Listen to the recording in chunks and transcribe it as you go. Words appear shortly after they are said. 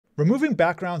Removing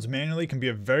backgrounds manually can be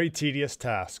a very tedious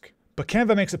task, but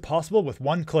Canva makes it possible with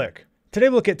one click. Today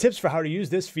we'll look at tips for how to use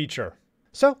this feature.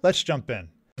 So let's jump in.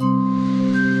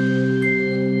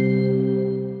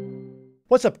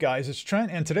 What's up guys, it's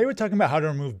Trent, and today we're talking about how to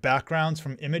remove backgrounds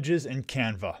from images in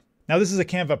Canva. Now this is a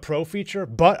Canva Pro feature,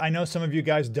 but I know some of you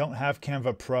guys don't have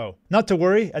Canva Pro. Not to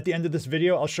worry, at the end of this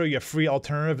video I'll show you a free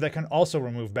alternative that can also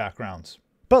remove backgrounds.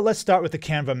 But let's start with the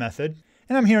Canva method.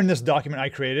 And I'm here in this document I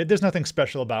created. There's nothing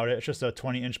special about it. It's just a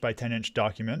 20-inch by 10-inch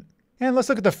document. And let's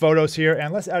look at the photos here,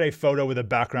 and let's add a photo with a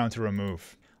background to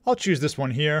remove. I'll choose this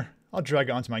one here. I'll drag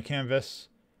it onto my canvas.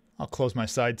 I'll close my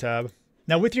side tab.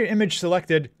 Now with your image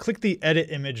selected, click the Edit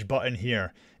Image button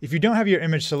here. If you don't have your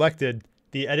image selected,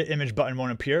 the Edit Image button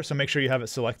won't appear, so make sure you have it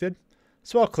selected.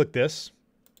 So I'll click this.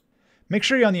 Make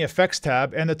sure you're on the Effects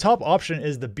tab, and the top option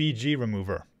is the BG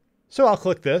remover. So I'll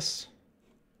click this.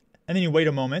 And then you wait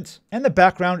a moment, and the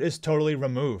background is totally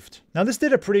removed. Now this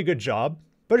did a pretty good job,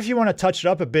 but if you want to touch it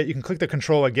up a bit, you can click the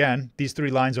control again, these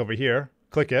three lines over here,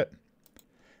 click it.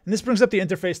 And this brings up the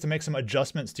interface to make some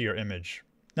adjustments to your image.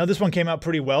 Now this one came out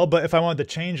pretty well, but if I wanted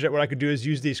to change it, what I could do is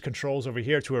use these controls over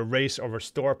here to erase or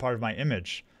restore part of my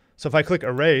image. So if I click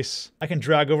erase, I can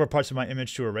drag over parts of my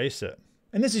image to erase it.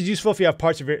 And this is useful if you have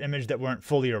parts of your image that weren't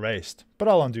fully erased, but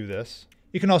I'll undo this.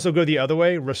 You can also go the other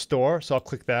way, restore, so I'll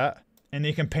click that. And then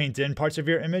you can paint in parts of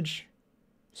your image.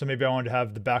 So maybe I wanted to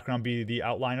have the background be the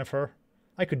outline of her.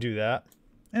 I could do that.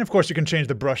 And of course you can change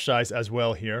the brush size as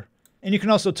well here. And you can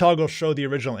also toggle show the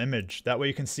original image. That way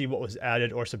you can see what was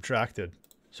added or subtracted.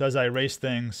 So as I erase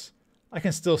things, I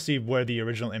can still see where the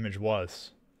original image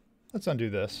was. Let's undo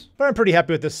this. But I'm pretty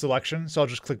happy with this selection, so I'll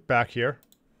just click back here.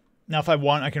 Now if I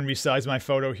want, I can resize my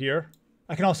photo here.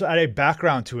 I can also add a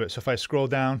background to it. So if I scroll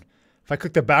down, if I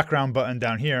click the background button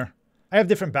down here, I have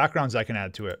different backgrounds I can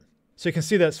add to it. So you can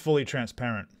see that it's fully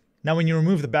transparent. Now when you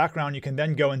remove the background, you can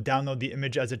then go and download the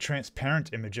image as a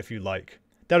transparent image if you like.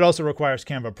 That also requires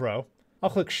Canva Pro. I'll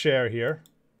click share here.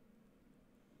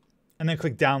 And then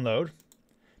click download.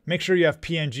 Make sure you have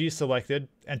PNG selected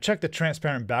and check the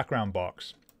transparent background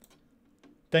box.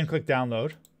 Then click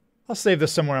download. I'll save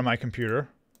this somewhere on my computer.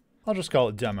 I'll just call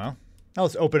it demo. Now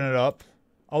let's open it up.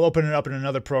 I'll open it up in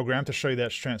another program to show you that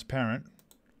it's transparent.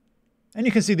 And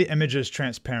you can see the image is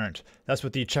transparent. That's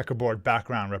what the checkerboard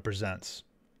background represents.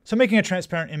 So making a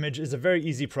transparent image is a very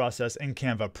easy process in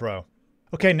Canva Pro.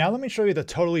 Okay, now let me show you the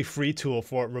totally free tool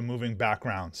for removing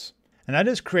backgrounds. And that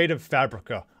is Creative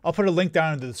Fabrica. I'll put a link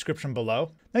down in the description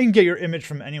below. Now you can get your image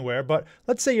from anywhere, but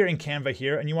let's say you're in Canva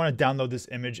here and you want to download this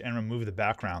image and remove the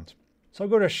background. So I'll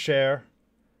go to Share,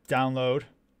 Download,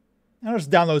 and I'll just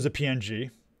download as a PNG.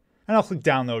 And I'll click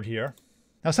Download here.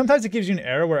 Now sometimes it gives you an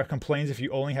error where it complains if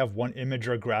you only have one image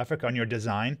or graphic on your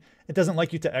design. It doesn't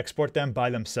like you to export them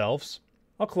by themselves.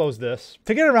 I'll close this.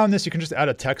 To get around this, you can just add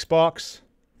a text box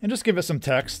and just give it some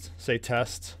text, say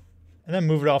test, and then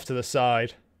move it off to the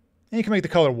side. And you can make the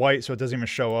color white so it doesn't even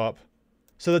show up.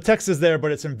 So the text is there,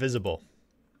 but it's invisible.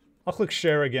 I'll click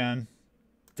share again,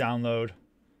 download,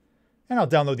 and I'll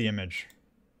download the image.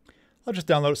 I'll just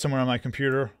download it somewhere on my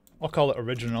computer. I'll call it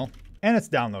original, and it's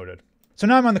downloaded. So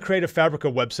now I'm on the Creative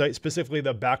Fabrica website, specifically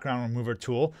the background remover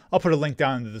tool. I'll put a link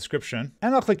down in the description,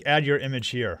 and I'll click add your image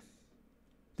here.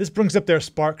 This brings up their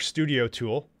Spark Studio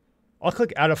tool. I'll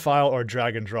click add a file or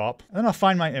drag and drop, and then I'll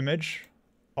find my image.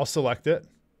 I'll select it,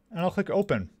 and I'll click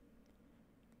open.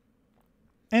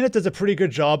 And it does a pretty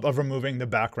good job of removing the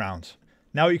background.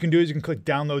 Now what you can do is you can click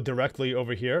download directly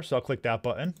over here. So I'll click that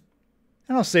button,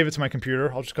 and I'll save it to my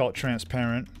computer. I'll just call it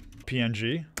transparent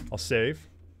PNG. I'll save.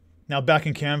 Now back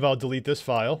in Canva, I'll delete this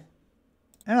file,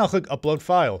 and I'll click Upload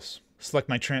Files. Select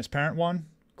my transparent one,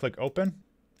 click Open,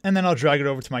 and then I'll drag it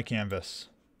over to my canvas.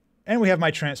 And we have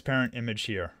my transparent image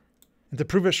here. And to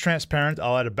prove it's transparent,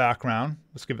 I'll add a background.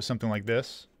 Let's give it something like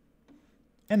this.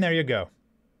 And there you go.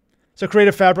 So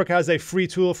Creative Fabrica has a free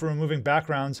tool for removing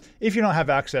backgrounds if you don't have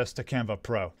access to Canva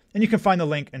Pro. And you can find the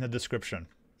link in the description.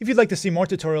 If you'd like to see more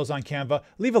tutorials on Canva,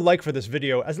 leave a like for this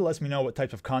video as it lets me know what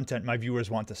types of content my viewers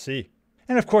want to see.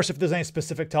 And of course, if there's any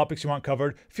specific topics you want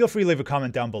covered, feel free to leave a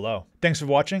comment down below. Thanks for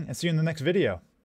watching, and see you in the next video.